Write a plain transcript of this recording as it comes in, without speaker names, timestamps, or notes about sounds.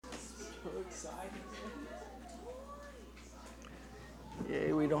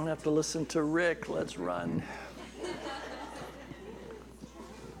Yay, we don't have to listen to Rick. Let's run.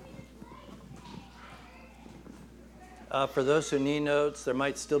 For those who need notes, there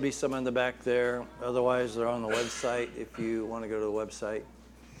might still be some in the back there. Otherwise, they're on the website if you want to go to the website.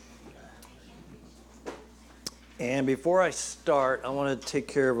 And before I start, I want to take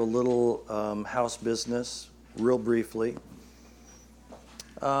care of a little house business real briefly.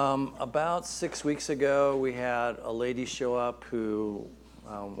 About 6 weeks ago, we had a lady show up who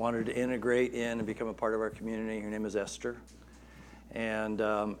wanted to integrate in and become a part of our community. Her name is Esther. And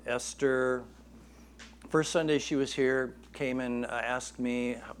Esther, first Sunday she was here, came and asked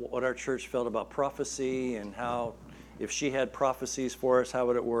me what our church felt about prophecy and how, if she had prophecies for us, how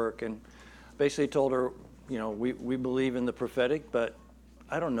would it work? And basically told her, you know, we believe in the prophetic, but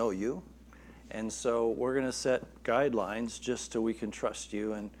I don't know you. And so we're going to set guidelines just so we can trust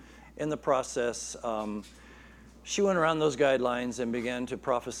you. And in the process, she went around those guidelines and began to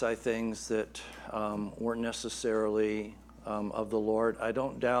prophesy things that weren't necessarily of the Lord. I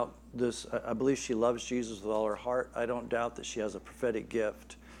don't doubt this. I believe she loves Jesus with all her heart. I don't doubt that she has a prophetic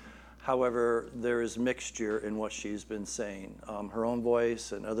gift. However, there is mixture in what she's been saying, her own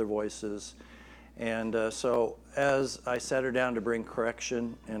voice and other voices. And so as I sat her down to bring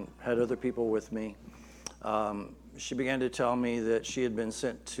correction and had other people with me, she began to tell me that she had been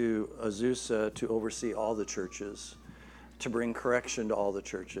sent to Azusa to oversee all the churches, to bring correction to all the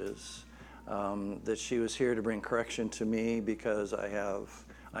churches, that she was here to bring correction to me because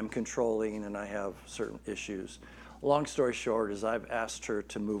I'm controlling and I have certain issues. Long story short is I've asked her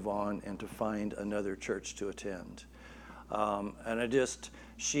to move on and to find another church to attend.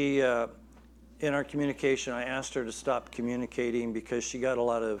 In our communication, I asked her to stop communicating because she got a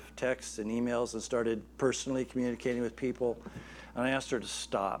lot of texts and emails and started personally communicating with people. And I asked her to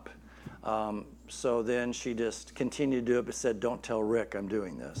stop. So then she just continued to do it, but said, don't tell Rick I'm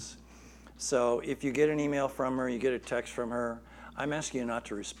doing this. So if you get an email from her, you get a text from her, I'm asking you not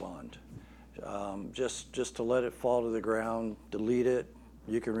to respond. Just to let it fall to the ground, delete it.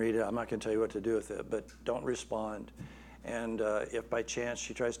 You can read it. I'm not going to tell you what to do with it, but don't respond. And if by chance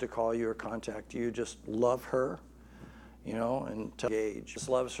she tries to call you or contact you, just love her, you know, and engage. Just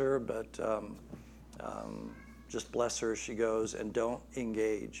loves her, but just bless her as she goes, and don't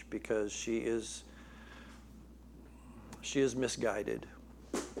engage because she is misguided,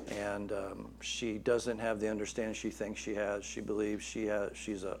 and she doesn't have the understanding she thinks she has. She believes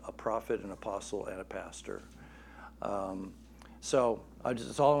she's a prophet, an apostle, and a pastor. So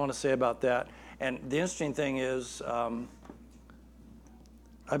that's all I want to say about that. And the interesting thing is, I've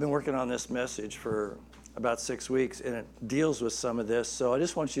been working on this message for about 6 weeks, and it deals with some of this. So I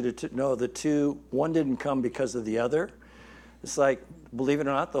just want you to know one didn't come because of the other. It's like, believe it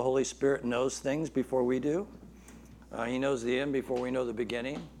or not, the Holy Spirit knows things before we do. He knows the end before we know the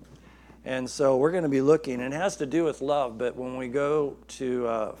beginning. And so we're going to be looking, and it has to do with love, but when we go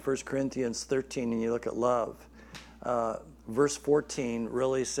to 1 Corinthians 13 and you look at love, verse 14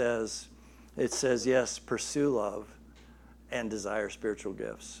 really says, yes, pursue love and desire spiritual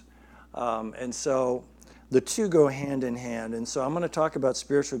gifts. And so the two go hand in hand. And so I'm going to talk about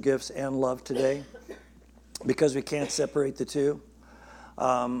spiritual gifts and love today because we can't separate the two.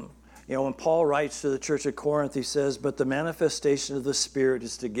 When Paul writes to the church at Corinth, he says, but the manifestation of the Spirit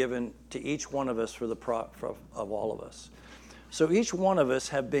is given to each one of us for the of all of us. So each one of us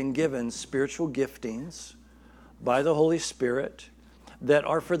have been given spiritual giftings by the Holy Spirit that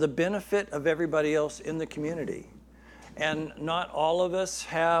are for the benefit of everybody else in the community. And not all of us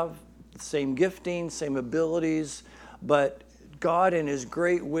have the same gifting, same abilities, but God in His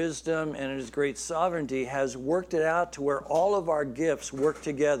great wisdom and in His great sovereignty has worked it out to where all of our gifts work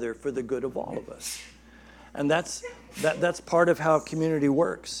together for the good of all of us. And that's part of how community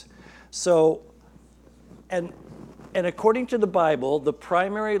works. So, and according to the Bible,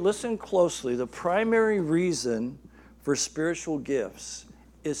 listen closely, the primary reason for spiritual gifts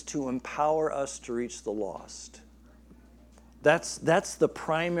is to empower us to reach the lost. That's the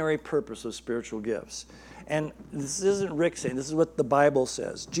primary purpose of spiritual gifts. And this isn't Rick saying, this is what the Bible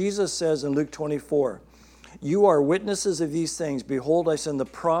says. Jesus says in Luke 24, you are witnesses of these things. Behold, I send the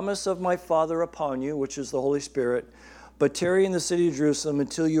promise of my Father upon you, which is the Holy Spirit. But tarry in the city of Jerusalem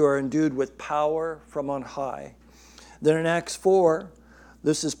until you are endued with power from on high. Then in Acts 4,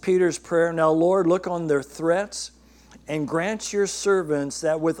 this is Peter's prayer. Now, Lord, look on their threats and grant your servants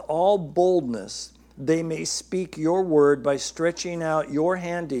that with all boldness they may speak your word by stretching out your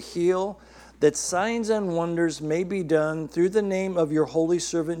hand to heal, that signs and wonders may be done through the name of your holy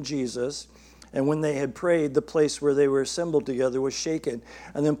servant Jesus. And when they had prayed, the place where they were assembled together was shaken.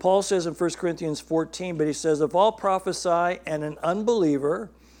 And then Paul says in 1 Corinthians 14, but he says, if all prophesy and an unbeliever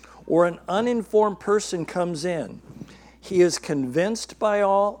or an uninformed person comes in, he is convinced by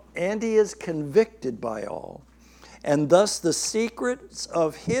all and he is convicted by all. And thus the secrets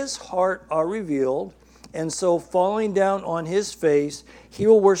of his heart are revealed. And so falling down on his face, he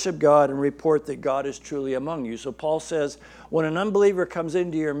will worship God and report that God is truly among you. So Paul says, when an unbeliever comes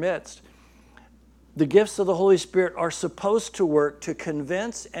into your midst, the gifts of the Holy Spirit are supposed to work to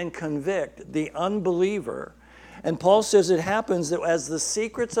convince and convict the unbeliever. And Paul says it happens that as the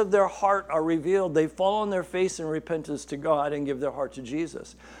secrets of their heart are revealed, they fall on their face in repentance to God and give their heart to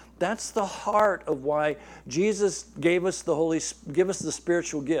Jesus. That's the heart of why Jesus gave us the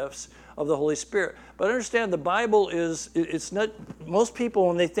spiritual gifts of the Holy Spirit. But understand, the Bible it's not, most people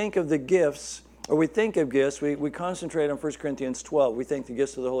when they think of the gifts, or we think of gifts, we concentrate on 1 Corinthians 12. We think the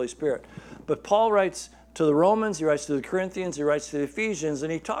gifts of the Holy Spirit. But Paul writes to the Romans, he writes to the Corinthians, he writes to the Ephesians,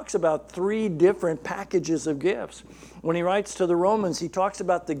 and he talks about 3 different packages of gifts. When he writes to the Romans, he talks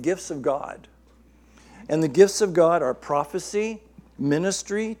about the gifts of God. And the gifts of God are prophecy,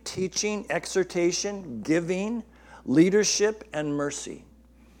 ministry, teaching, exhortation, giving, leadership, and mercy.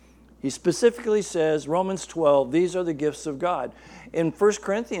 He specifically says, Romans 12, these are the gifts of God. In 1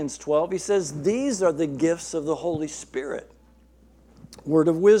 Corinthians 12, he says, these are the gifts of the Holy Spirit. Word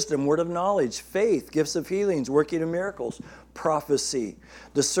of wisdom, word of knowledge, faith, gifts of healings, working of miracles, prophecy,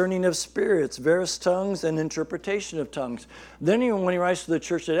 discerning of spirits, various tongues, and interpretation of tongues. Then even when he writes to the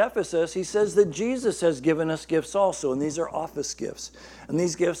church at Ephesus, he says that Jesus has given us gifts also, and these are office gifts. And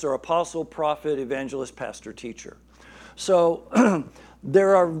these gifts are apostle, prophet, evangelist, pastor, teacher. So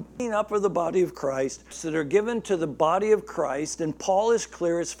there are building up of the body of Christ that are given to the body of Christ, and Paul is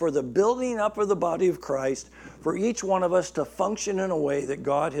clear it's for the building up of the body of Christ, for each one of us to function in a way that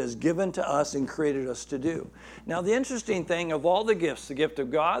God has given to us and created us to do. Now, the interesting thing of all the gifts, the gift of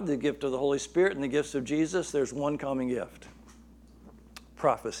God, the gift of the Holy Spirit, and the gifts of Jesus, there's one common gift: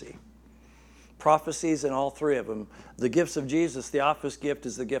 prophecy. Prophecies in all 3 of them. The gifts of Jesus, the office gift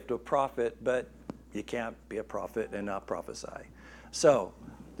is the gift of prophet, but you can't be a prophet and not prophesy. So,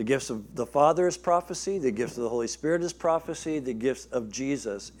 the gifts of the Father is prophecy, the gifts of the Holy Spirit is prophecy, the gifts of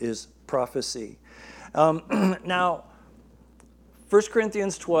Jesus is prophecy. Now, 1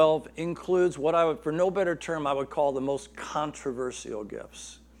 Corinthians 12 includes what I would, for no better term, I would call the most controversial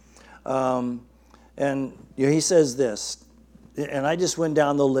gifts. He says this, and I just went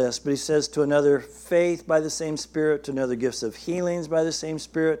down the list, but he says to another faith by the same Spirit, to another gifts of healings by the same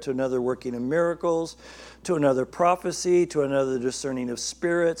Spirit, to another working of miracles, to another prophecy, to another discerning of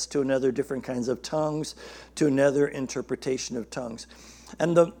spirits, to another different kinds of tongues, to another interpretation of tongues.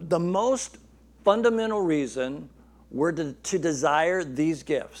 And the most fundamental reason we're to desire these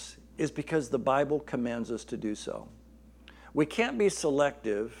gifts is because the Bible commands us to do so. We can't be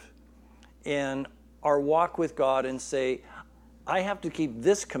selective in our walk with God and say, I have to keep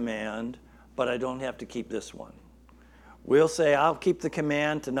this command, but I don't have to keep this one. We'll say, I'll keep the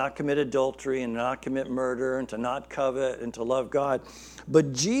command to not commit adultery and not commit murder and to not covet and to love God.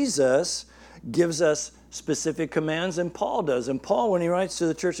 But Jesus gives us specific commands, and Paul does. And Paul, when he writes to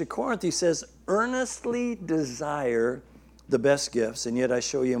the church at Corinth, he says, earnestly desire the best gifts, and yet I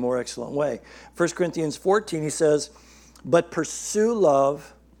show you a more excellent way. 1 Corinthians 14, he says, but pursue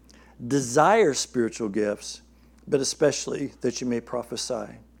love, desire spiritual gifts, but especially that you may prophesy.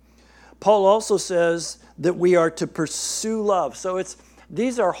 Paul also says that we are to pursue love. So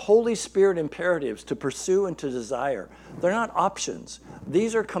these are Holy Spirit imperatives, to pursue and to desire. They're not options.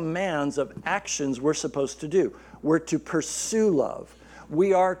 These are commands of actions we're supposed to do. We're to pursue love.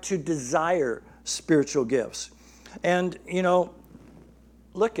 We are to desire spiritual gifts. And, I'll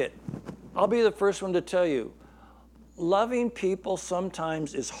be the first one to tell you, loving people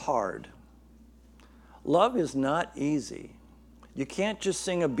sometimes is hard. Love is not easy. You can't just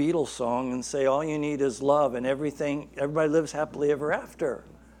sing a Beatles song and say all you need is love and everybody lives happily ever after.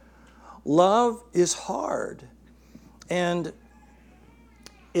 Love is hard. And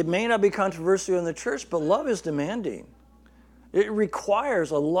it may not be controversial in the church, but love is demanding. It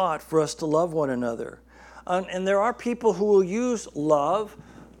requires a lot for us to love one another. And there are people who will use love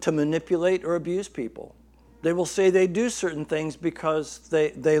to manipulate or abuse people. They will say they do certain things because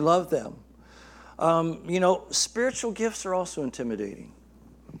they love them. Spiritual gifts are also intimidating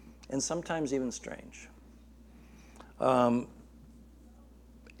and sometimes even strange. And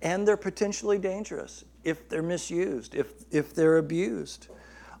they're potentially dangerous if they're misused, if they're abused.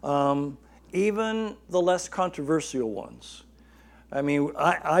 Even the less controversial ones. I mean,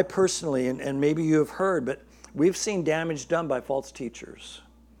 I personally, and maybe you have heard, but we've seen damage done by false teachers.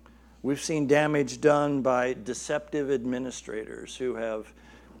 We've seen damage done by deceptive administrators who have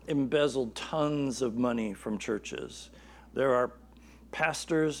embezzled tons of money from churches. There are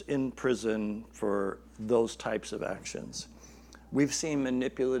pastors in prison for those types of actions. We've seen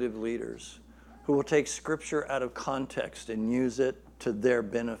manipulative leaders who will take scripture out of context and use it to their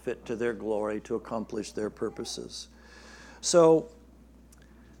benefit, to their glory, to accomplish their purposes. So,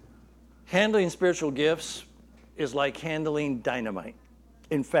 handling spiritual gifts is like handling dynamite.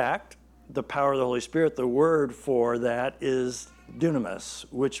 In fact, the power of the Holy Spirit, the word for that is dunamis,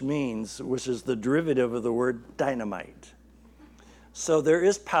 which is the derivative of the word dynamite. So there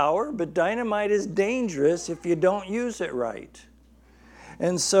is power, but dynamite is dangerous if you don't use it right.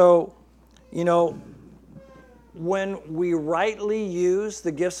 And so, when we rightly use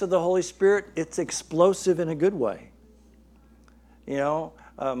the gifts of the Holy Spirit, it's explosive in a good way.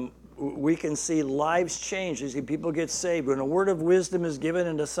 We can see lives change. We see people get saved. When a word of wisdom is given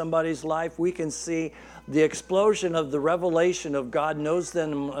into somebody's life, we can see the explosion of the revelation of God knows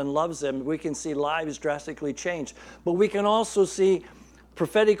them and loves them. We can see lives drastically change. But we can also see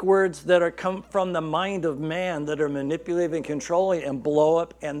prophetic words that are come from the mind of man that are manipulative and controlling and blow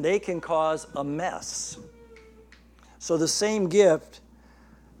up, and they can cause a mess. So the same gift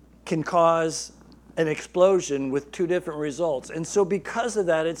can cause an explosion with two different results. And so because of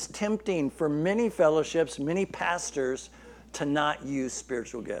that, it's tempting for many fellowships, many pastors to not use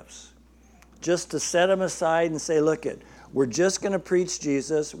spiritual gifts. Just to set them aside and say, look, we're just going to preach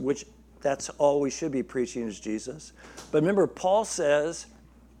Jesus, which that's all we should be preaching is Jesus. But remember, Paul says,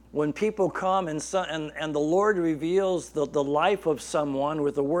 when people come and the Lord reveals the life of someone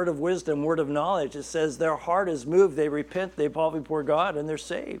with a word of wisdom, word of knowledge, it says their heart is moved, they repent, they fall before God, and they're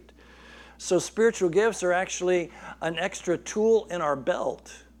saved. So spiritual gifts are actually an extra tool in our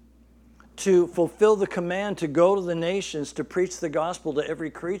belt to fulfill the command to go to the nations, to preach the gospel to every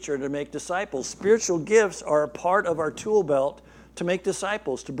creature, and to make disciples. Spiritual gifts are a part of our tool belt to make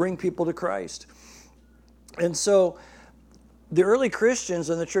disciples, to bring people to Christ. And so the early Christians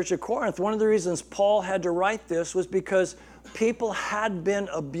in the church of Corinth, one of the reasons Paul had to write this was because people had been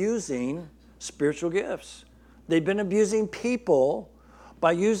abusing spiritual gifts. They'd been abusing people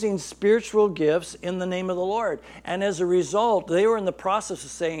by using spiritual gifts in the name of the Lord. And as a result, they were in the process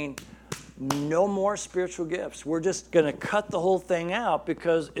of saying, no more spiritual gifts. We're just going to cut the whole thing out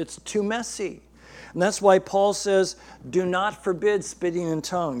because it's too messy. And that's why Paul says, do not forbid spitting in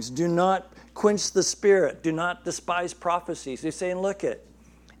tongues. Do not quench the spirit. Do not despise prophecies. He's saying,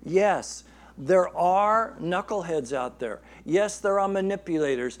 yes, there are knuckleheads out there. Yes, there are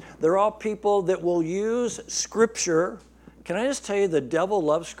manipulators. There are people that will use Scripture. Can I just tell you, the devil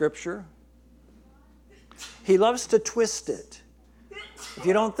loves Scripture? He loves to twist it. If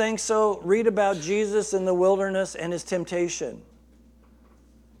you don't think so, read about Jesus in the wilderness and his temptation.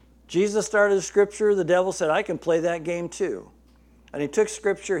 Jesus started the Scripture. The devil said, I can play that game too. And he took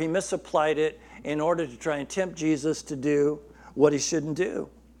Scripture, he misapplied it in order to try and tempt Jesus to do what he shouldn't do.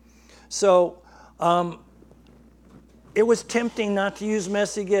 So it was tempting not to use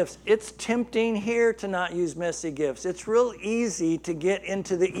messy gifts. It's tempting here to not use messy gifts. It's real easy to get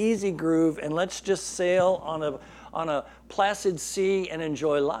into the easy groove and let's just sail on a placid sea and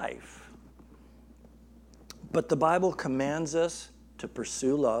enjoy life. But the Bible commands us to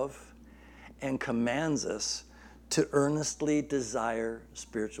pursue love and commands us to earnestly desire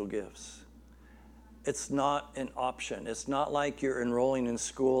spiritual gifts. It's not an option. It's not like you're enrolling in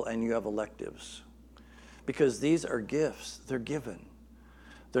school and you have electives. Because these are gifts. They're given.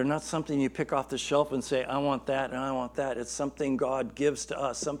 They're not something you pick off the shelf and say, I want that and I want that. It's something God gives to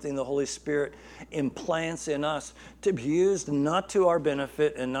us, something the Holy Spirit implants in us to be used not to our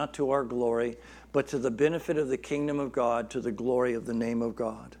benefit and not to our glory, but to the benefit of the kingdom of God, to the glory of the name of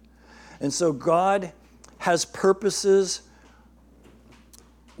God. And so God has purposes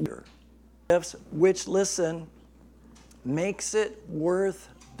which, listen, makes it worth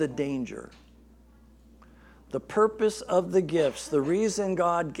the danger. The purpose of the gifts, the reason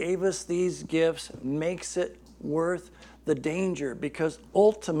God gave us these gifts makes it worth the danger because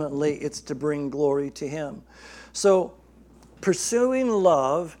ultimately it's to bring glory to Him. So pursuing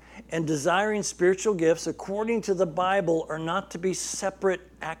love and desiring spiritual gifts according to the Bible are not to be separate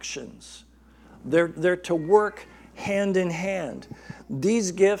actions. They're to work hand in hand.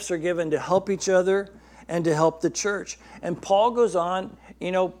 These gifts are given to help each other and to help the church. And Paul goes on,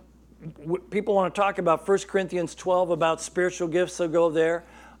 people want to talk about 1 Corinthians 12 about spiritual gifts, they'll go there,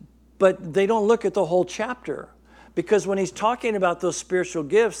 but they don't look at the whole chapter. Because when he's talking about those spiritual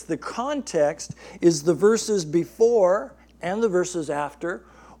gifts, the context is the verses before and the verses after,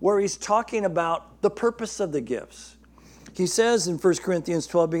 where he's talking about the purpose of the gifts. He says in 1 Corinthians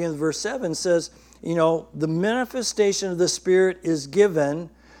 12, beginning with verse 7, says, the manifestation of the Spirit is given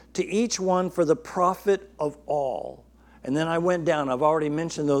to each one for the profit of all. And then I went down. I've already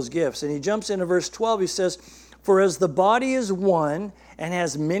mentioned those gifts. And he jumps into verse 12. He says, for as the body is one and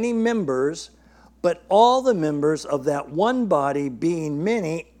has many members, but all the members of that one body, being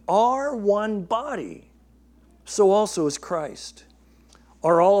many, are one body, so also is Christ.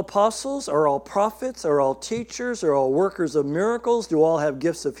 Are all apostles? Are all prophets? Are all teachers? Are all workers of miracles? Do all have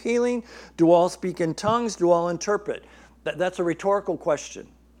gifts of healing? Do all speak in tongues? Do all interpret? That's a rhetorical question.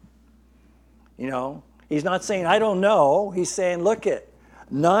 He's not saying, I don't know. He's saying, look it.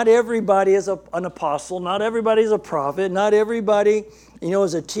 Not everybody is an apostle. Not everybody is a prophet. Not everybody,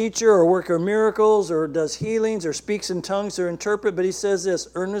 is a teacher or worker of miracles or does healings or speaks in tongues or interpret. But he says this,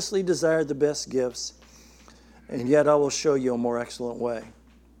 earnestly desire the best gifts, and yet I will show you a more excellent way.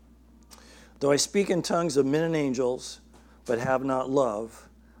 Though I speak in tongues of men and angels, but have not love,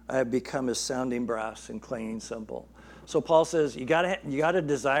 I have become as sounding brass and clanging cymbal. So Paul says, you got to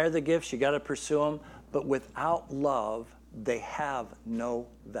desire the gifts, you got to pursue them, but without love, they have no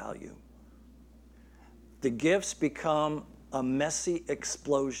value. The gifts become a messy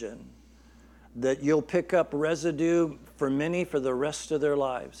explosion that you'll pick up residue for many for the rest of their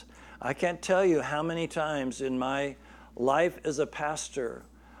lives. I can't tell you how many times in my life as a pastor,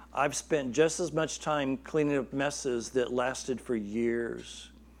 I've spent just as much time cleaning up messes that lasted for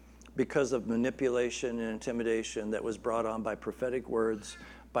years because of manipulation and intimidation that was brought on by prophetic words,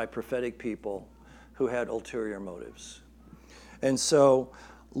 by prophetic people who had ulterior motives. And so,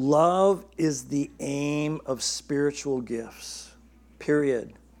 love is the aim of spiritual gifts,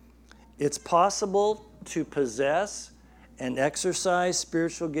 period. It's possible to possess and exercise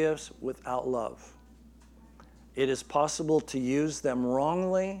spiritual gifts without love. It is possible to use them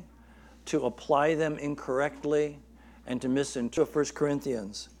wrongly, to apply them incorrectly, and to misinterpret 1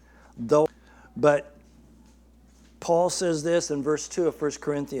 Corinthians. But Paul says this in verse 2 of 1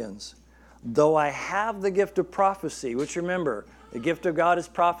 Corinthians, though I have the gift of prophecy, which remember, the gift of God is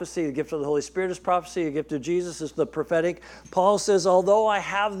prophecy, the gift of the Holy Spirit is prophecy, the gift of Jesus is the prophetic. Paul says, although I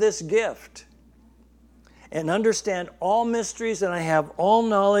have this gift, and understand all mysteries, and I have all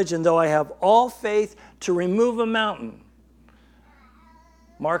knowledge, and though I have all faith to remove a mountain.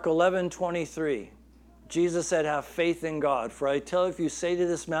 Mark 11:23. Jesus said, have faith in God. For I tell you, if you say to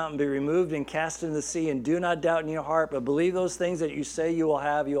this mountain, be removed and cast into the sea, and do not doubt in your heart, but believe those things that you say you will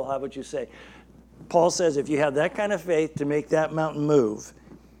have what you say. Paul says, if you have that kind of faith to make that mountain move,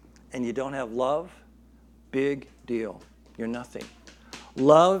 and you don't have love, big deal. You're nothing.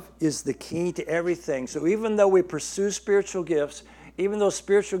 Love is the key to everything. So even though we pursue spiritual gifts, even though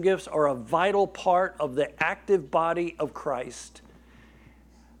spiritual gifts are a vital part of the active body of Christ,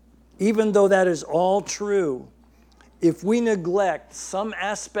 even though that is all true, if we neglect some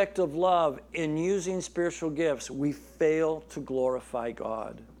aspect of love in using spiritual gifts, we fail to glorify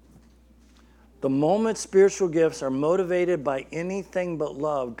God. The moment spiritual gifts are motivated by anything but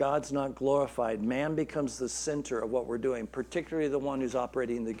love, God's not glorified. Man becomes the center of what we're doing, particularly the one who's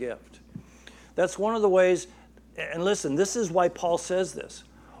operating the gift. That's one of the ways, and listen, this is why Paul says this.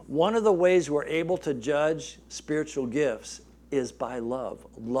 One of the ways we're able to judge spiritual gifts is by love.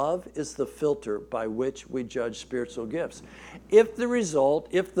 Love is the filter by which we judge spiritual gifts. If the result,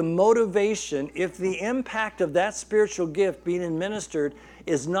 if the motivation, if the impact of that spiritual gift being administered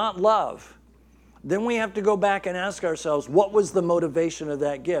is not love, then we have to go back and ask ourselves, what was the motivation of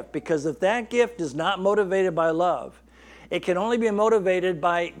that gift? Because if that gift is not motivated by love, it can only be motivated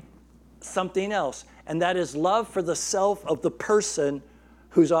by something else, and that is love for the self of the person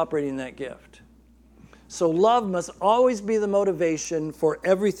who's operating that gift. So love must always be the motivation for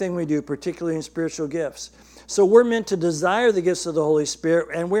everything we do, particularly in spiritual gifts. So we're meant to desire the gifts of the Holy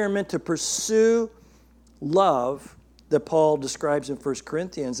Spirit, and we're meant to pursue love that Paul describes in 1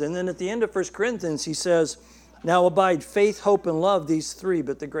 Corinthians. And then at the end of 1 Corinthians, he says, now abide faith, hope, and love, these three,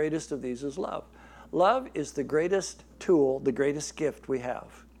 but the greatest of these is love. Love is the greatest tool, the greatest gift we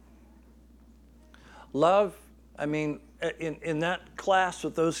have. Love, in that class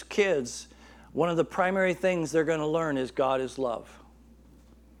with those kids, one of the primary things they're going to learn is God is love.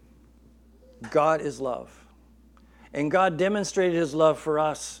 God is love. And God demonstrated his love for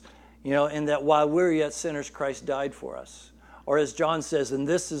us, in that while we were yet sinners, Christ died for us. Or as John says, and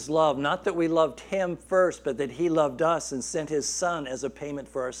this is love, not that we loved him first, but that he loved us and sent his son as a payment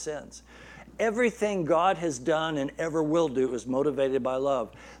for our sins. Everything God has done and ever will do is motivated by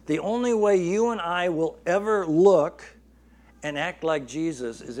love. The only way you and I will ever look and act like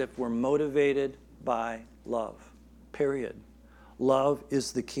Jesus is if we're motivated by love, period. Love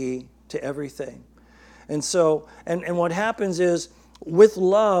is the key to everything. And so, and what happens is, with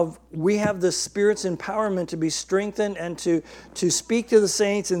love, we have the Spirit's empowerment to be strengthened and to speak to the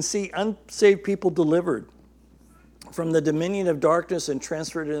saints and see unsaved people delivered from the dominion of darkness and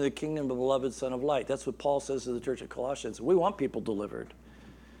transferred into the kingdom of the beloved Son of Light. That's what Paul says to the church at Colossians. We want people delivered.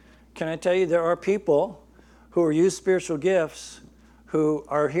 Can I tell you, there are people who are used spiritual gifts who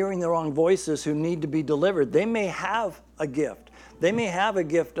are hearing the wrong voices who need to be delivered. They may have a gift. They may have a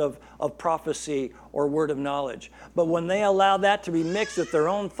gift of prophecy or word of knowledge. But when they allow that to be mixed with their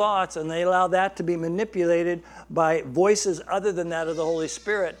own thoughts and they allow that to be manipulated by voices other than that of the Holy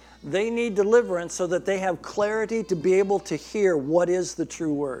Spirit, they need deliverance so that they have clarity to be able to hear what is the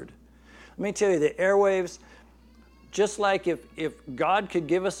true word. Let me tell you, the airwaves, just like if God could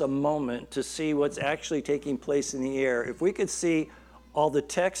give us a moment to see what's actually taking place in the air, if we could see all the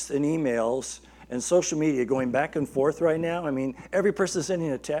texts and emails and social media going back and forth right now, I mean, every person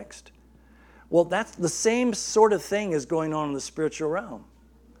sending a text. Well, that's the same sort of thing is going on in the spiritual realm.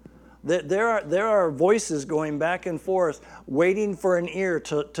 There are voices going back and forth, waiting for an ear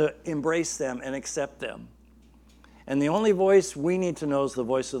to embrace them and accept them. And the only voice we need to know is the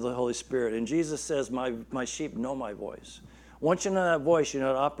voice of the Holy Spirit. And Jesus says, my sheep know my voice. Once you know that voice, you know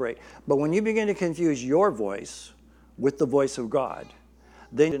how to operate. But when you begin to confuse your voice with the voice of God,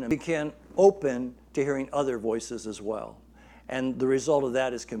 then you can open to hearing other voices as well. And the result of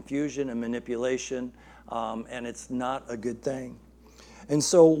that is confusion and manipulation, and it's not a good thing. And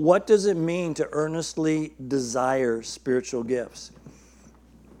so what does it mean to earnestly desire spiritual gifts?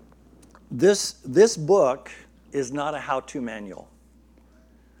 This book is not a how-to manual.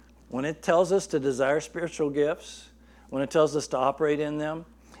 When it tells us to desire spiritual gifts, when it tells us to operate in them,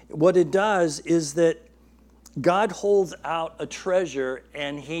 what it does is that God holds out a treasure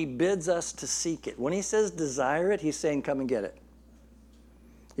and he bids us to seek it. When he says desire it, he's saying come and get it.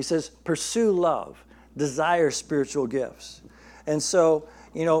 He says pursue love, desire spiritual gifts. And so,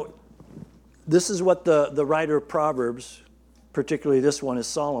 this is what the writer of Proverbs, particularly this one is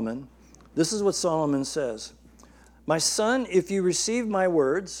Solomon, this is what Solomon says. My son, if you receive my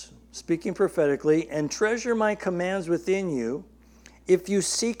words, speaking prophetically, and treasure my commands within you, if you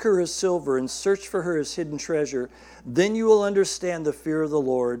seek her as silver and search for her as hidden treasure, then you will understand the fear of the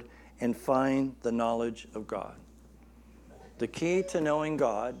Lord and find the knowledge of God. The key to knowing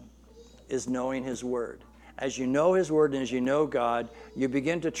God is knowing his word. As you know his word and as you know God, you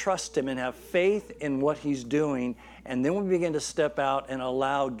begin to trust him and have faith in what he's doing, and then we begin to step out and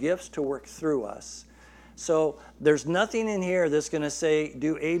allow gifts to work through us. So there's nothing in here that's going to say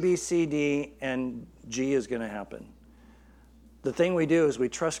do A, B, C, D, and G is going to happen. The thing we do is we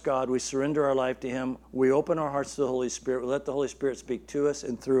trust God, we surrender our life to him, we open our hearts to the Holy Spirit, we let the Holy Spirit speak to us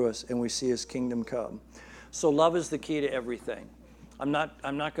and through us, and we see his kingdom come. So love is the key to everything. I'm not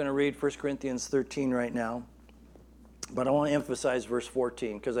going to read 1 Corinthians 13 right now, but I want to emphasize verse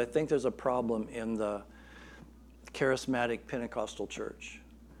 14 because I think there's a problem in the charismatic Pentecostal church.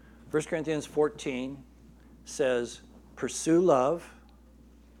 1 Corinthians 14 says, pursue love,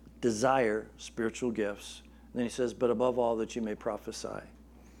 desire spiritual gifts. And then he says, but above all that you may prophesy.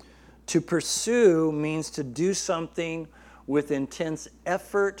 To pursue means to do something with intense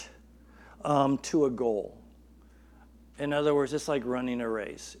effort to a goal. In other words, it's like running a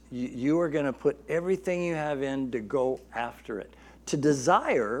race. You are going to put everything you have in to go after it. To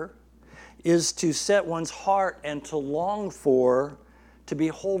desire is to set one's heart and to long for, to be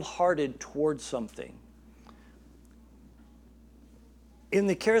wholehearted towards something. In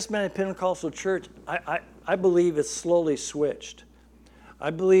the charismatic Pentecostal church, I believe it's slowly switched.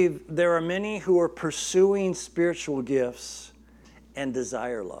 I believe there are many who are pursuing spiritual gifts and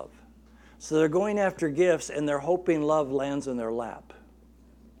desire love. So they're going after gifts and they're hoping love lands in their lap.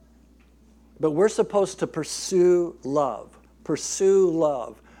 But we're supposed to pursue love. Pursue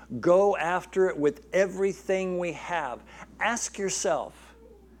love. Go after it with everything we have. Ask yourself,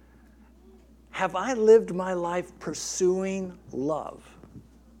 have I lived my life pursuing love?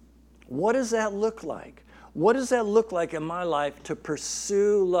 What does that look like? What does that look like in my life to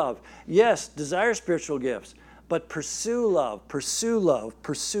pursue love? Yes, desire spiritual gifts, but pursue love, pursue love,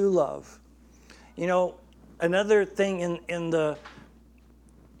 pursue love. Another thing in the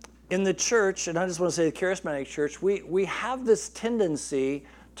church, and I just want to say the charismatic church, we have this tendency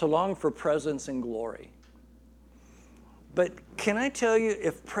to long for presence and glory. But can I tell you,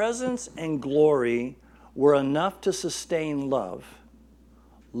 if presence and glory were enough to sustain love,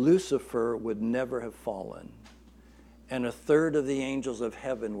 Lucifer would never have fallen, and a third of the angels of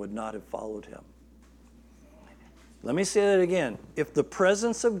heaven would not have followed him. Let me say that again. If the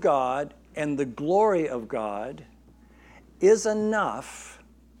presence of God and the glory of God is enough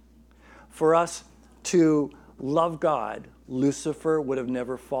for us to love God, Lucifer would have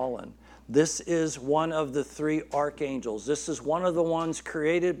never fallen. This is one of the three archangels. This is one of the ones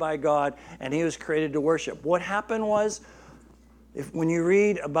created by God, and he was created to worship. What happened was, when you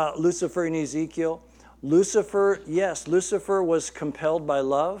read about Lucifer in Ezekiel, Lucifer was compelled by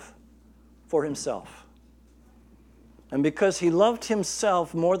love for himself. And because he loved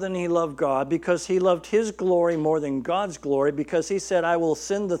himself more than he loved God, because he loved his glory more than God's glory, because he said, I will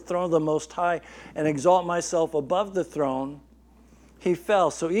ascend the throne of the Most High and exalt myself above the throne, he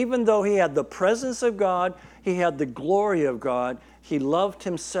fell. So even though he had the presence of God, he had the glory of God, he loved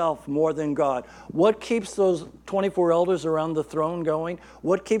himself more than God. What keeps those 24 elders around the throne going?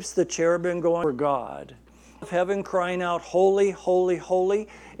 What keeps the cherubim going? For God. Heaven crying out, holy, holy, holy.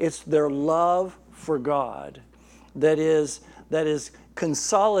 It's their love for God that is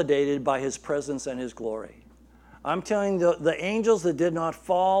consolidated by his presence and his glory. I'm telling you, the angels that did not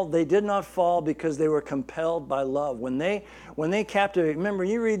fall, they did not fall because they were compelled by love. When they captivate, remember,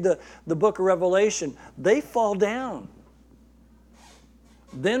 you read the book of Revelation, they fall down.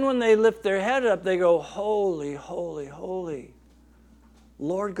 Then when they lift their head up, they go, holy, holy, holy.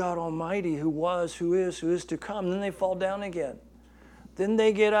 Lord God Almighty, who was, who is to come. Then they fall down again. Then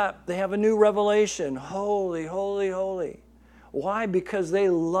they get up. They have a new revelation. Holy, holy, holy. Why? Because they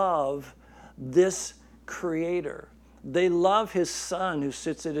love this Creator. They love his Son who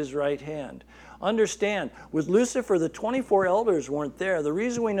sits at his right hand. Understand, with Lucifer, the 24 elders weren't there. The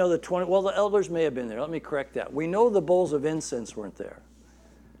reason we know the elders may have been there. Let me correct that. We know the bowls of incense weren't there.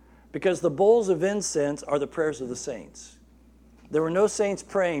 Because the bowls of incense are the prayers of the saints. There were no saints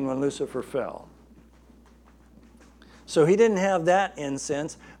praying when Lucifer fell. So he didn't have that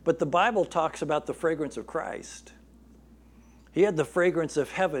incense, but the Bible talks about the fragrance of Christ. He had the fragrance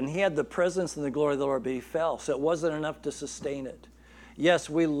of heaven. He had the presence and the glory of the Lord, but he fell, so it wasn't enough to sustain it. Yes,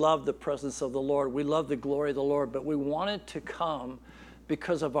 we love the presence of the Lord. We love the glory of the Lord, but we want it to come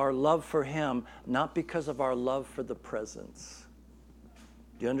because of our love for him, not because of our love for the presence.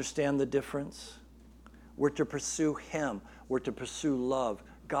 Do you understand the difference? We're to pursue him. We're to pursue love.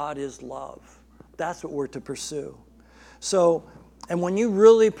 God is love. That's what we're to pursue. So, and when you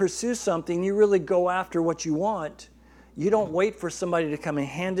really pursue something, you really go after what you want. You don't wait for somebody to come and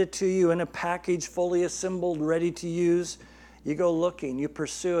hand it to you in a package fully assembled, ready to use. You go looking, you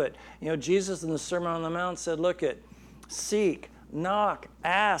pursue it. You know, Jesus in the Sermon on the Mount said, look it, seek, knock,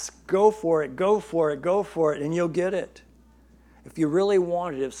 ask, go for it, go for it, go for it, and you'll get it. If you really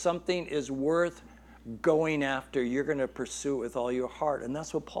want it, if something is worth going after, you're going to pursue it with all your heart. And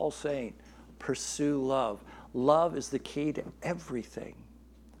that's what Paul's saying. Pursue love. Love is the key to everything.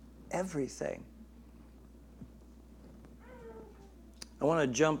 Everything. I want to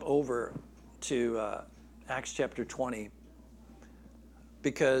jump over to Acts chapter 20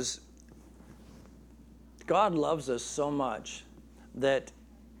 because God loves us so much that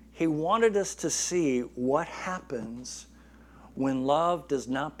he wanted us to see what happens when love does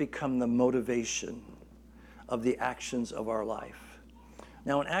not become the motivation of the actions of our life.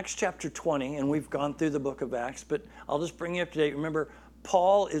 Now in Acts chapter 20, and we've gone through the book of Acts, but I'll just bring you up to date. Remember,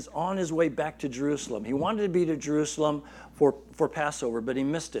 Paul is on his way back to Jerusalem. He wanted to be to Jerusalem for Passover, but he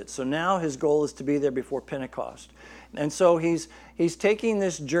missed it. So now his goal is to be there before Pentecost. And so he's taking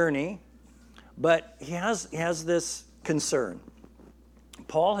this journey, but he has this concern.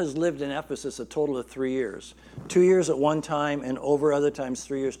 Paul has lived in Ephesus a total of 3 years. 2 years at one time and over other times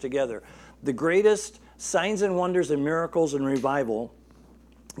 3 years together. The greatest signs and wonders and miracles and revival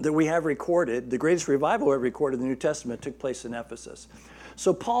that we have recorded, the greatest revival we have recorded in the New Testament took place in Ephesus.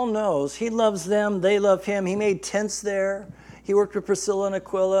 So Paul knows he loves them, they love him. He made tents there. He worked with Priscilla and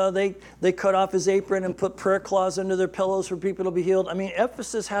Aquila. They cut off his apron and put prayer cloths under their pillows for people to be healed. I mean,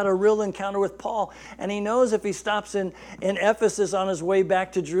 Ephesus had a real encounter with Paul. And he knows if he stops in Ephesus on his way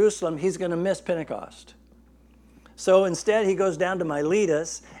back to Jerusalem, he's going to miss Pentecost. So instead, he goes down to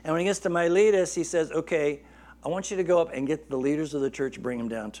Miletus. And when he gets to Miletus, he says, okay, I want you to go up and get the leaders of the church, bring them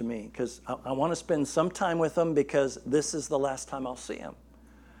down to me. Because I want to spend some time with them because this is the last time I'll see them.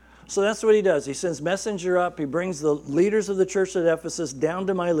 So that's what he does. He sends messenger up. He brings the leaders of the church at Ephesus down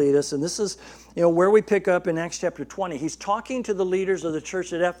to Miletus. And this is, where we pick up in Acts chapter 20. He's talking to the leaders of the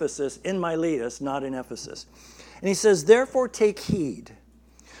church at Ephesus in Miletus, not in Ephesus. And he says, therefore take heed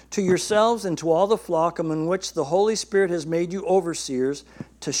to yourselves and to all the flock among which the Holy Spirit has made you overseers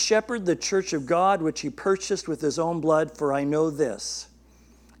to shepherd the church of God, which he purchased with his own blood. For I know this,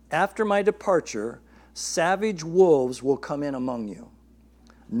 after my departure, savage wolves will come in among you,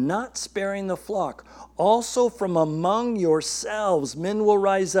 not sparing the flock. Also from among yourselves men will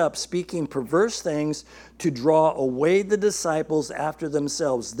rise up, speaking perverse things to draw away the disciples after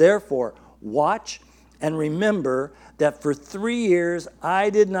themselves. Therefore, watch And remember that for 3 years I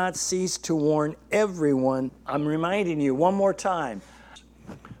did not cease to warn everyone. I'm reminding you one more time.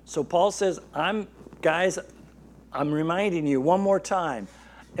 So Paul says, I'm reminding you one more time.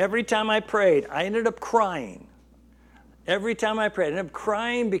 Every time I prayed, I ended up crying. Every time I prayed, I ended up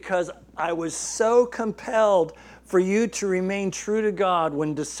crying because I was so compelled for you to remain true to God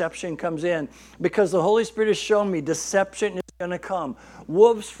when deception comes in. Because the Holy Spirit has shown me deception is going to come.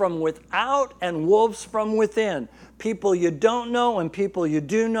 Wolves from without and wolves from within. People you don't know and people you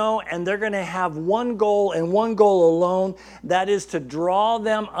do know, and they're going to have one goal and one goal alone. That is to draw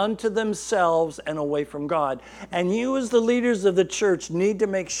them unto themselves and away from God. And you as the leaders of the church need to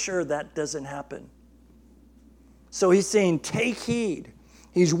make sure that doesn't happen. So he's saying, take heed.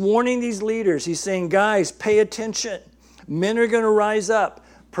 He's warning these leaders. He's saying, guys, pay attention. Men are going to rise up.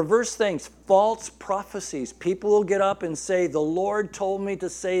 Perverse things, false prophecies. People will get up and say, the Lord told me to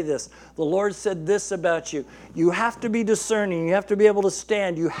say this. The Lord said this about you. You have to be discerning. You have to be able to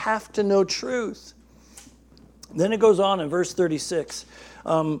stand. You have to know truth. Then it goes on in verse 36.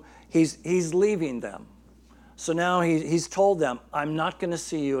 He's leaving them. So now he's told them, I'm not going to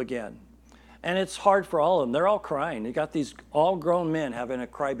see you again. And it's hard for all of them. They're all crying. You got these all grown men having a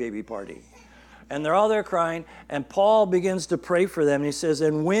crybaby party. And they're all there crying. And Paul begins to pray for them. And he says,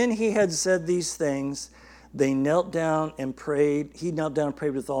 and when he had said these things, they knelt down and prayed. He knelt down and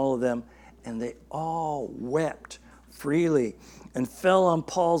prayed with all of them. And they all wept freely and fell on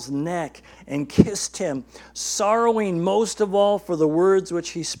Paul's neck and kissed him, sorrowing most of all for the words which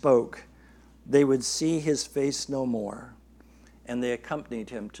he spoke. They would see his face no more. And they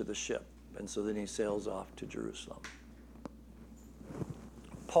accompanied him to the ship. And so then he sails off to Jerusalem.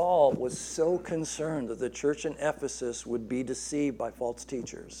 Paul was so concerned that the church in Ephesus would be deceived by false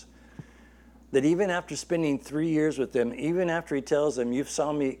teachers that even after spending 3 years with them, even after he tells them, you've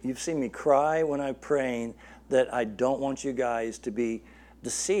seen me cry when I'm praying, that I don't want you guys to be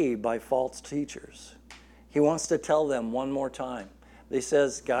deceived by false teachers. He wants to tell them one more time. He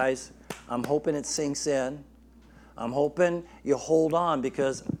says, guys, I'm hoping it sinks in. I'm hoping you hold on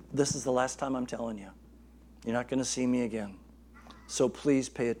because this is the last time I'm telling you. You're not going to see me again. So please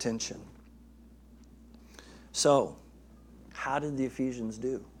pay attention. So, how did the Ephesians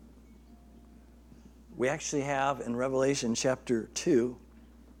do? We actually have in Revelation chapter 2,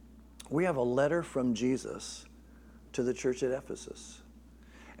 we have a letter from Jesus to the church at Ephesus.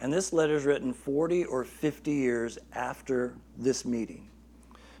 And this letter is written 40 or 50 years after this meeting.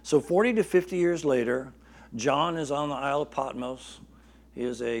 So 40 to 50 years later, John is on the Isle of Patmos. He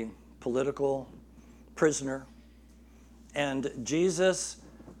is a political prisoner. And Jesus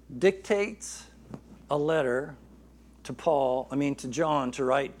dictates a letter to John to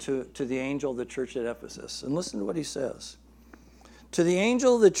write to the angel of the church at Ephesus. And listen to what he says. To the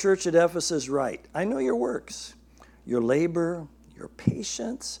angel of the church at Ephesus write, I know your works, your labor, your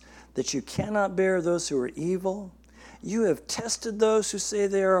patience, that you cannot bear those who are evil. You have tested those who say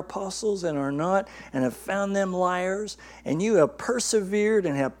they are apostles and are not, and have found them liars. And you have persevered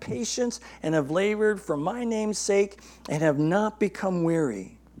and have patience and have labored for my name's sake and have not become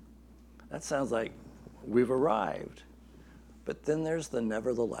weary. That sounds like we've arrived. But then there's the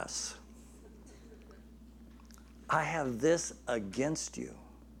nevertheless. I have this against you,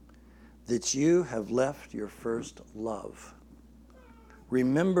 that you have left your first love.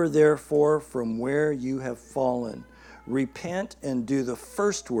 Remember, therefore, from where you have fallen. Repent and do the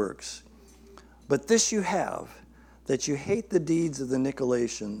first works. But this you have, that you hate the deeds of the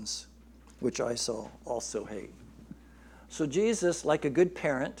Nicolaitans, which I also hate. So Jesus, like a good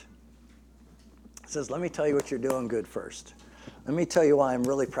parent, says, let me tell you what you're doing good first. Let me tell you why I'm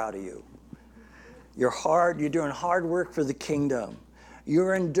really proud of you. You're doing hard work for the kingdom.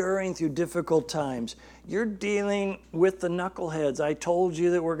 You're enduring through difficult times. You're dealing with the knuckleheads. I told you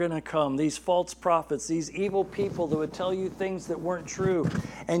that we're going to come. These false prophets, these evil people that would tell you things that weren't true.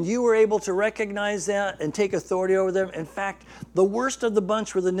 And you were able to recognize that and take authority over them. In fact, the worst of the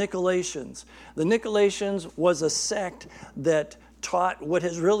bunch were the Nicolaitans. The Nicolaitans was a sect that taught what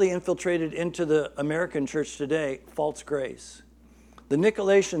has really infiltrated into the American church today, false grace. The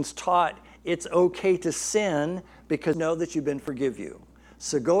Nicolaitans taught it's okay to sin because know that you've been forgiven you.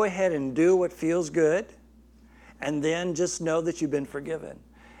 So go ahead and do what feels good, and then just know that you've been forgiven.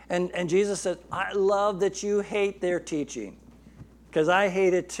 And Jesus said, I love that you hate their teaching, because I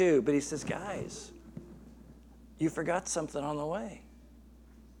hate it too. But he says, guys, you forgot something on the way.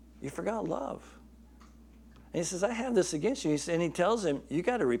 You forgot love. And he says, I have this against you. And he tells him, you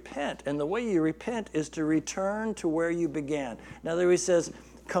got to repent. And the way you repent is to return to where you began. Now there he says,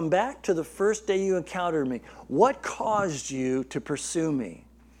 come back to the first day you encountered me. What caused you to pursue me?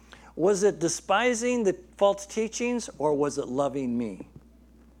 Was it despising the false teachings, or was it loving me?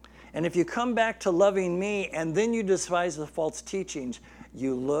 And if you come back to loving me and then you despise the false teachings,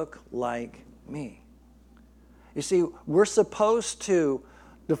 you look like me. You see, we're supposed to,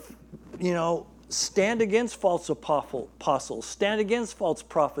 stand against false apostles, stand against false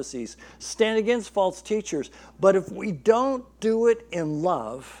prophecies, stand against false teachers. But if we don't do it in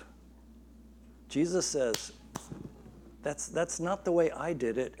love, Jesus says, that's not the way I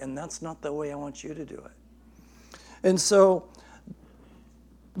did it, and that's not the way I want you to do it. And so,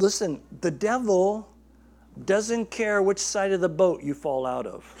 listen, the devil doesn't care which side of the boat you fall out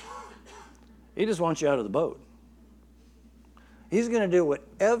of. He just wants you out of the boat. He's going to do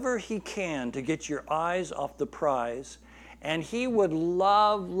whatever he can to get your eyes off the prize. And he would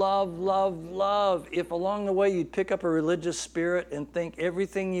love if along the way you'd pick up a religious spirit and think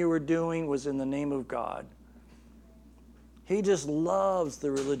everything you were doing was in the name of God. He just loves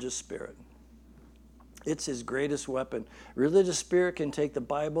the religious spirit. It's his greatest weapon. Religious spirit can take the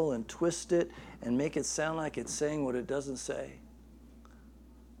Bible and twist it and make it sound like it's saying what it doesn't say.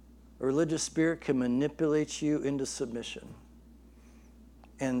 A religious spirit can manipulate you into submission.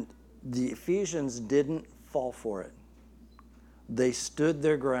 And the Ephesians didn't fall for it. They stood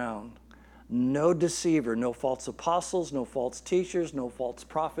their ground. No deceiver, no false apostles, no false teachers, no false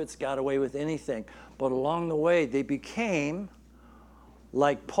prophets got away with anything. But along the way, they became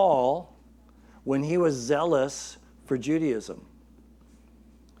like Paul when he was zealous for Judaism.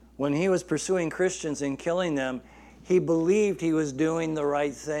 When he was pursuing Christians and killing them, he believed he was doing the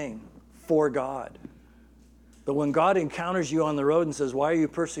right thing for God. But when God encounters you on the road and says, "Why are you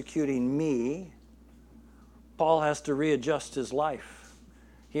persecuting me?" Paul has to readjust his life.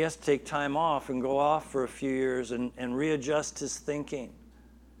 He has to take time off and go off for a few years and readjust his thinking.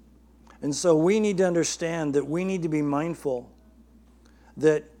 And so we need to understand that we need to be mindful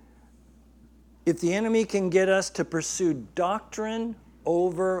that if the enemy can get us to pursue doctrine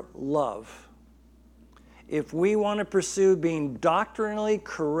over love, if we want to pursue being doctrinally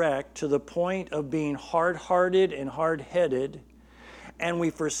correct to the point of being hard-hearted and hard-headed, and we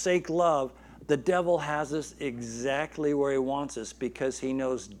forsake love, the devil has us exactly where he wants us because he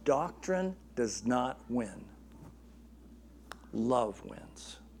knows doctrine does not win. Love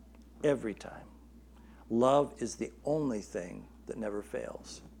wins every time. Love is the only thing that never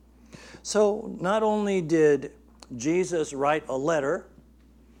fails. So not only did Jesus write a letter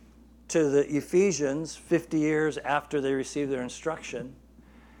to the Ephesians 50 years after they received their instruction,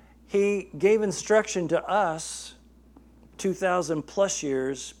 he gave instruction to us 2,000 plus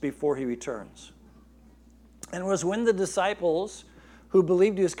years before he returns. And it was when the disciples who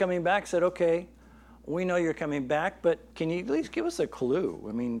believed he was coming back said, "Okay, we know you're coming back, but can you at least give us a clue?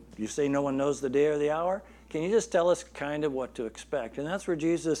 I mean, you say no one knows the day or the hour. Can you just tell us kind of what to expect?" And that's where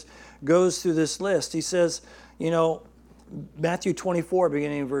Jesus goes through this list. He says, Matthew 24,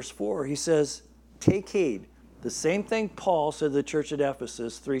 beginning in verse 4, he says, "Take heed." The same thing Paul said to the church at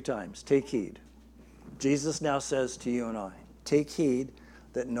Ephesus 3 times. Take heed. Jesus now says to you and I, take heed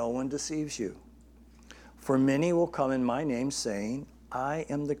that no one deceives you. For many will come in my name saying, "I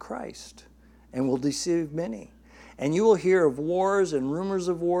am the Christ," and will deceive many. And you will hear of wars and rumors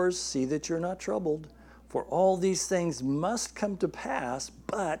of wars. See that you're not troubled. For all these things must come to pass,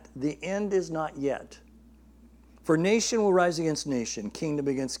 but the end is not yet. For nation will rise against nation, kingdom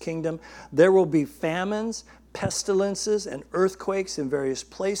against kingdom. There will be famines, pestilences, and earthquakes in various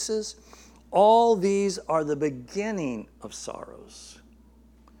places. All these are the beginning of sorrows.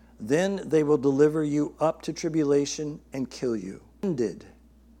 Then they will deliver you up to tribulation and kill you. Ended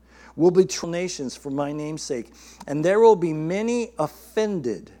will be nations for my name's sake, and there will be many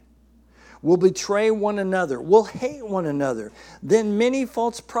offended, will betray one another, will hate one another. Then many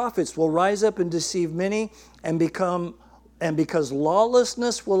false prophets will rise up and deceive many, and because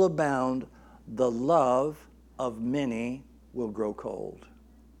lawlessness will abound, the love of many will grow cold.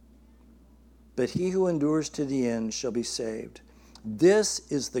 But he who endures to the end shall be saved. This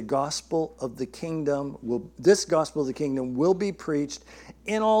gospel of the kingdom will be preached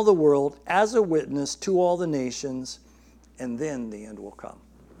in all the world as a witness to all the nations, and then the end will come.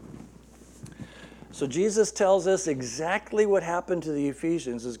 So Jesus tells us exactly what happened to the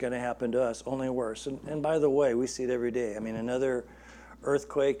Ephesians is going to happen to us, only worse. And by the way, we see it every day. I mean, another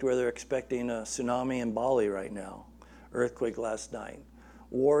earthquake where they're expecting a tsunami in Bali right now. Earthquake last night.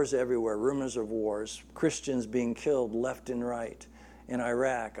 Wars everywhere, rumors of wars, Christians being killed left and right in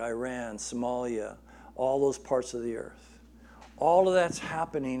Iraq, Iran, Somalia, all those parts of the earth. All of that's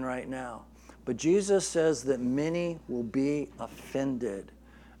happening right now. But Jesus says that many will be offended.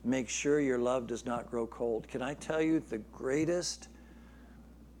 Make sure your love does not grow cold. Can I tell you the greatest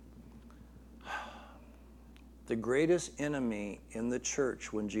The greatest enemy in the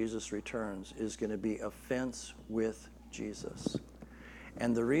church when Jesus returns is going to be offense with Jesus.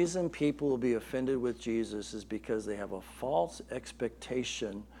 And the reason people will be offended with Jesus is because they have a false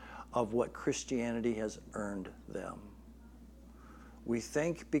expectation of what Christianity has earned them. We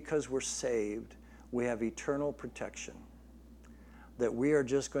think because we're saved, we have eternal protection. That we are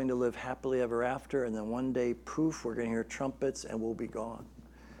just going to live happily ever after, and then one day, poof, we're going to hear trumpets and we'll be gone.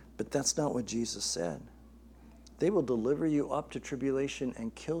 But that's not what Jesus said. They will deliver you up to tribulation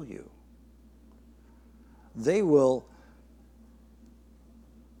and kill you.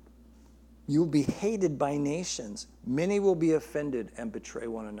 You'll be hated by nations. Many will be offended and betray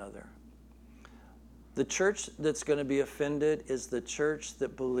one another. The church that's going to be offended is the church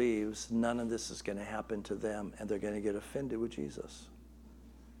that believes none of this is going to happen to them, and they're going to get offended with Jesus.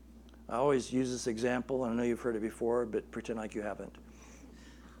 I always use this example, and I know you've heard it before, but pretend like you haven't.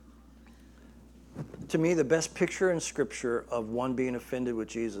 To me, the best picture in Scripture of one being offended with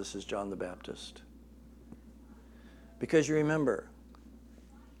Jesus is John the Baptist. Because you remember,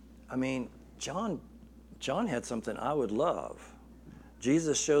 John had something I would love.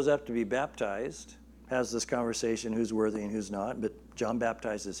 Jesus shows up to be baptized, has this conversation, who's worthy and who's not, but John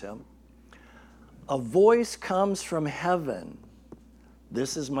baptizes him. A voice comes from heaven.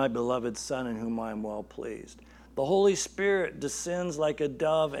 This is my beloved Son in whom I am well pleased. The Holy Spirit descends like a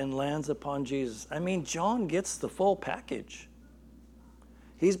dove and lands upon Jesus. John gets the full package.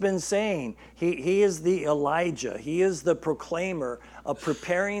 He's been saying he is the Elijah. He is the proclaimer of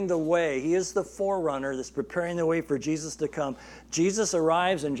preparing the way. He is the forerunner that's preparing the way for Jesus to come. Jesus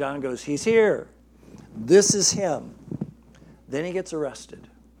arrives and John goes, he's here. This is him. Then he gets arrested.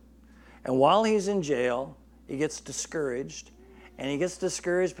 And while he's in jail, he gets discouraged. And he gets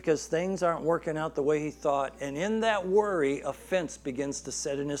discouraged because things aren't working out the way he thought. And in that worry, offense begins to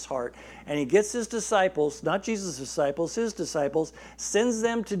set in his heart. And he gets his disciples, not Jesus' disciples, his disciples, sends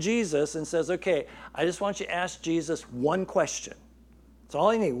them to Jesus and says, okay, I just want you to ask Jesus one question. That's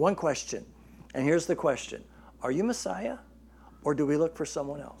all you need, one question. And here's the question. Are you Messiah, or do we look for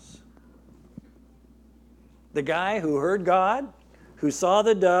someone else? The guy who heard God, who saw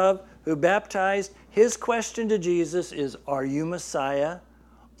the dove, who baptized, his question to Jesus is, are you Messiah,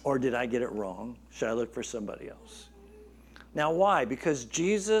 or did I get it wrong? Should I look for somebody else? Now, why? Because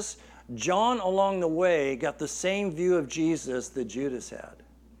John along the way got the same view of Jesus that Judas had.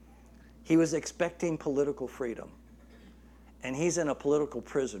 He was expecting political freedom. And he's in a political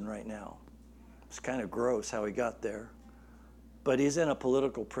prison right now. It's kind of gross how he got there. But he's in a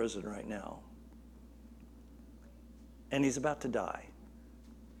political prison right now. And he's about to die.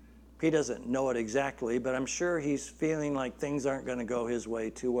 He doesn't know it exactly, but I'm sure he's feeling like things aren't going to go his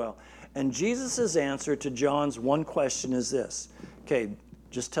way too well. And Jesus' answer to John's one question is this. Okay,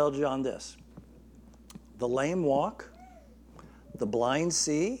 just tell John this. The lame walk, the blind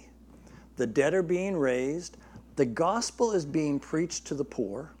see, the dead are being raised, the gospel is being preached to the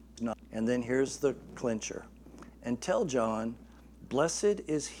poor. And then here's the clincher. And tell John, blessed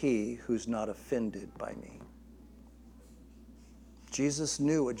is he who's not offended by me. Jesus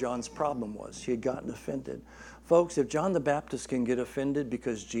knew what John's problem was. He had gotten offended. Folks, if John the Baptist can get offended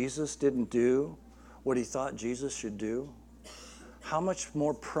because Jesus didn't do what he thought Jesus should do, how much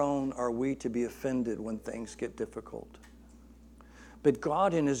more prone are we to be offended when things get difficult? But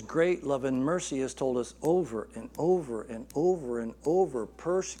God, in his great love and mercy, has told us over and over and over and over,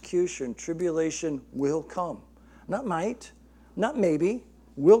 persecution, tribulation will come. Not might, not maybe,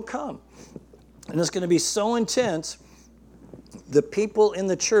 will come. And it's going to be so intense, the people in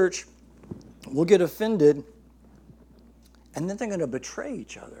the church will get offended, and then they're going to betray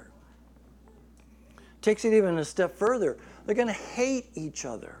each other. Takes it even a step further. They're going to hate each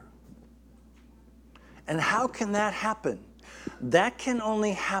other. And how can that happen? That can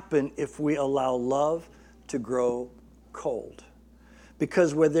only happen if we allow love to grow cold.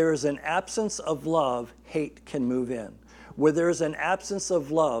 Because where there is an absence of love, hate can move in. Where there is an absence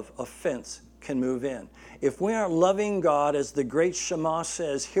of love, offense can move in. If we aren't loving God, as the great Shema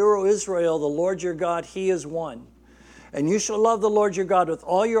says, Hear, O Israel, the Lord your God, he is one. And you shall love the Lord your God with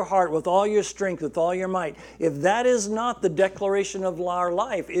all your heart, with all your strength, with all your might. If that is not the declaration of our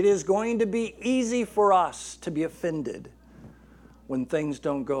life, it is going to be easy for us to be offended when things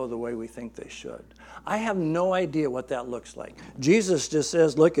don't go the way we think they should. I have no idea what that looks like. Jesus just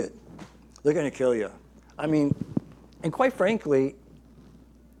says, look it, they're going to kill you. I mean, and quite frankly,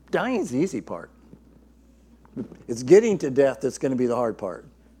 dying is the easy part. It's getting to death that's going to be the hard part.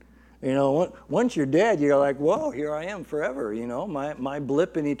 You know, once you're dead, you're like, whoa, here I am forever. You know, my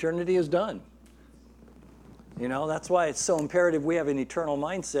blip in eternity is done. You know, that's why it's so imperative we have an eternal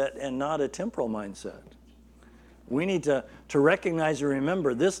mindset and not a temporal mindset. We need to recognize and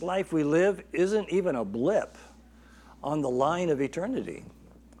remember this life we live isn't even a blip on the line of eternity,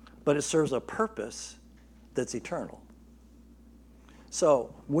 but it serves a purpose that's eternal.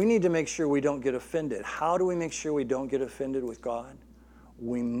 So we need to make sure we don't get offended. How do we make sure we don't get offended with God?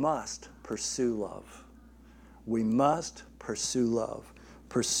 We must pursue love. We must pursue love.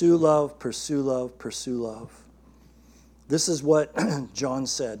 Pursue love, pursue love, pursue love. This is what John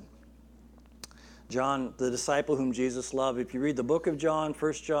said. John, the disciple whom Jesus loved. If you read the book of John,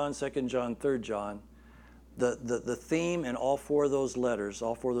 1 John, 2 John, 3 John, the theme in all four of those letters,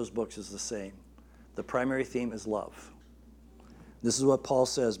 all four of those books is the same. The primary theme is love. This is what Paul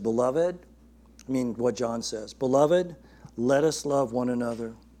says, what John says. Beloved, let us love one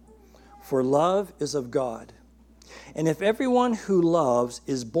another, for love is of God. And if everyone who loves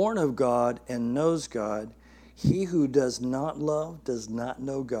is born of God and knows God, he who does not love does not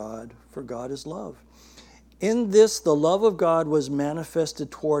know God, for God is love. In this, the love of God was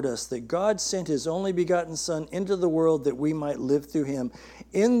manifested toward us, that God sent his only begotten Son into the world that we might live through him.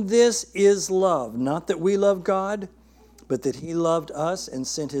 In this is love, not that we love God, but that he loved us and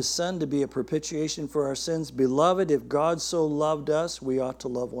sent his Son to be a propitiation for our sins. Beloved, if God so loved us, we ought to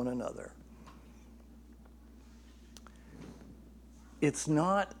love one another. It's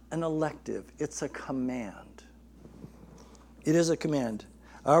not an elective, it's a command. It is a command.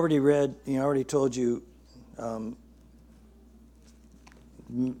 I already told you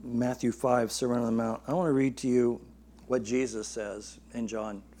Matthew 5, Sermon on the Mount. I want to read to you what Jesus says in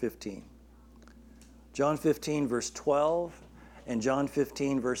John 15. John 15, verse 12, and John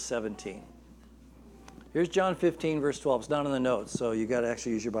 15, verse 17. Here's John 15, verse 12. It's not in the notes, so you got to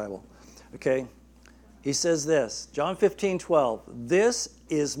actually use your Bible. Okay? He says this, John 15, 12, this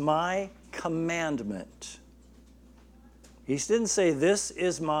is my commandment. He didn't say, this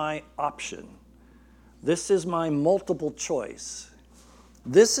is my option. This is my multiple choice.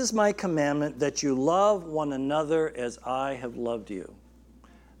 This is my commandment, that you love one another as I have loved you.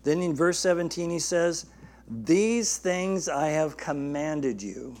 Then in verse 17 he says, these things I have commanded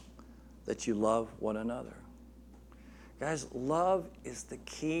you, that you love one another. Guys, love is the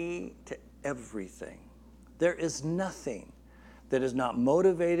key to everything. There is nothing that is not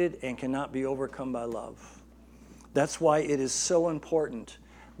motivated and cannot be overcome by love. That's why it is so important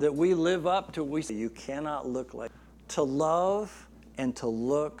that we live up to what you cannot look like. To love and to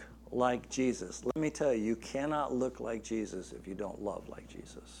look like Jesus. Let me tell you, you cannot look like Jesus if you don't love like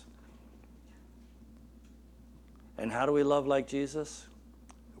Jesus. And how do we love like Jesus?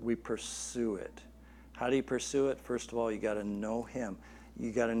 We pursue it. How do you pursue it? First of all, you got to know him.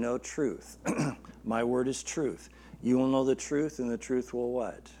 You got to know truth. My word is truth. You will know the truth, and the truth will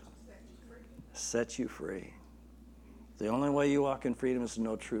what? Set you free. The only way you walk in freedom is to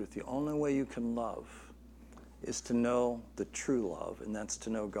know truth. The only way you can love is to know the true love, and that's to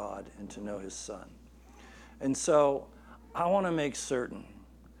know God and to know his Son. And so I want to make certain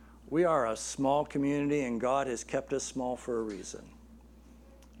we are a small community, and God has kept us small for a reason.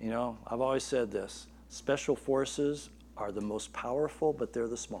 You know, I've always said this, special forces are the most powerful, but they're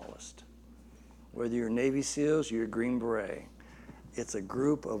the smallest. Whether you're Navy SEALs or you're Green Beret, it's a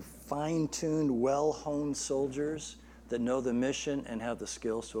group of fine-tuned, well-honed soldiers that know the mission and have the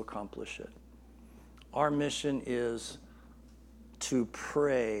skills to accomplish it. Our mission is to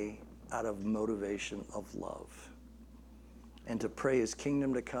pray out of motivation of love and to pray his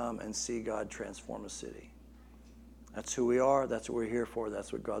kingdom to come and see God transform a city. That's who we are. That's what we're here for.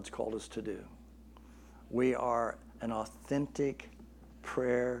 That's what God's called us to do. We are an authentic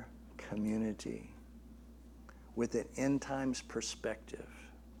prayer community with an end times perspective.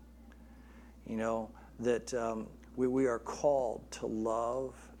 You know, that we are called to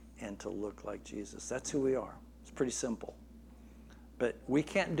love and to look like Jesus. That's who we are. It's pretty simple. But we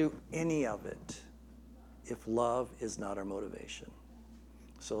can't do any of it if love is not our motivation.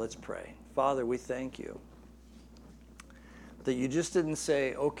 So let's pray. Father, we thank you that you just didn't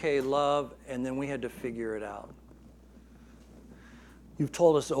say, okay, love, and then we had to figure it out. You've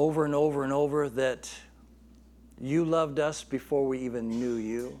told us over and over and over that you loved us before we even knew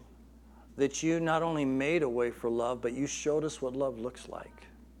you. That you not only made a way for love, but you showed us what love looks like.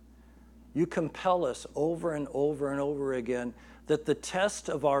 You compel us over and over and over again that the test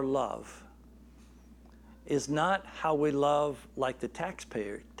of our love is not how we love like the tax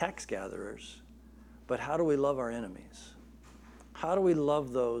gatherers, but how do we love our enemies? How do we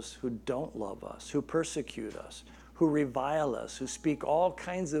love those who don't love us, who persecute us, who revile us, who speak all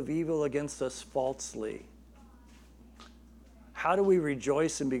kinds of evil against us falsely? How do we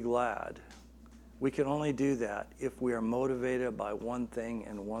rejoice and be glad We can only do that if we are motivated by one thing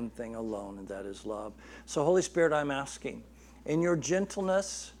and one thing alone, and that is love. So Holy Spirit, I'm asking, in your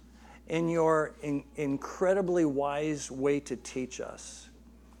gentleness, in your incredibly wise way to teach us,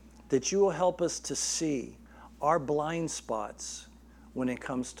 that you will help us to see our blind spots when it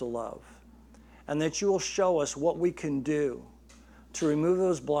comes to love, and that you will show us what we can do to remove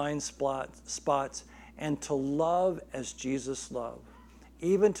those blind spots and to love as Jesus loved,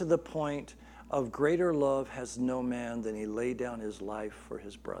 even to the point of greater love has no man than he laid down his life for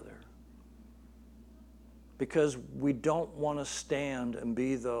his brother. Because we don't want to stand and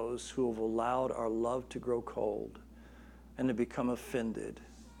be those who have allowed our love to grow cold and to become offended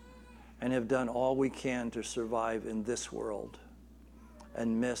and have done all we can to survive in this world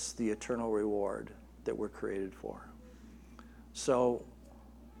and miss the eternal reward that we're created for. So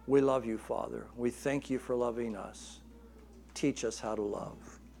we love you, Father. We thank you for loving us. Teach us how to love.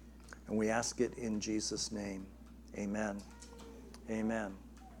 And we ask it in Jesus' name. Amen. Amen.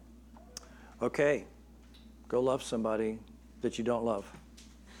 Okay. Go love somebody that you don't love.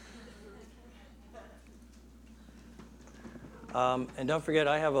 And don't forget,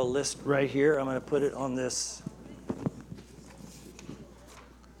 I have a list right here. I'm going to put it on this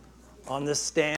stand.